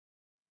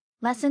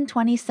Lesson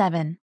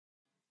 27.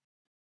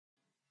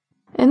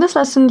 In this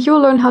lesson, you will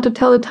learn how to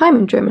tell the time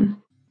in German.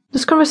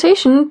 This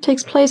conversation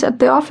takes place at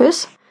the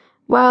office,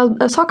 while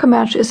a soccer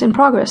match is in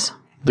progress.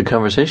 The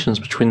conversation is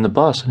between the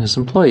boss and his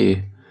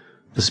employee.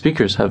 The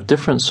speakers have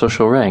different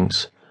social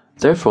ranks.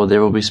 Therefore, they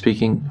will be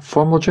speaking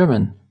formal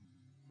German.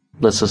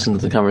 Let's listen to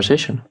the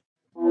conversation.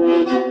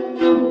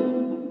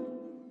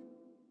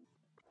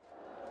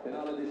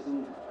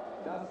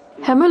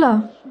 Herr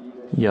Müller,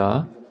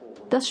 Ja,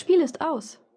 das Spiel ist aus.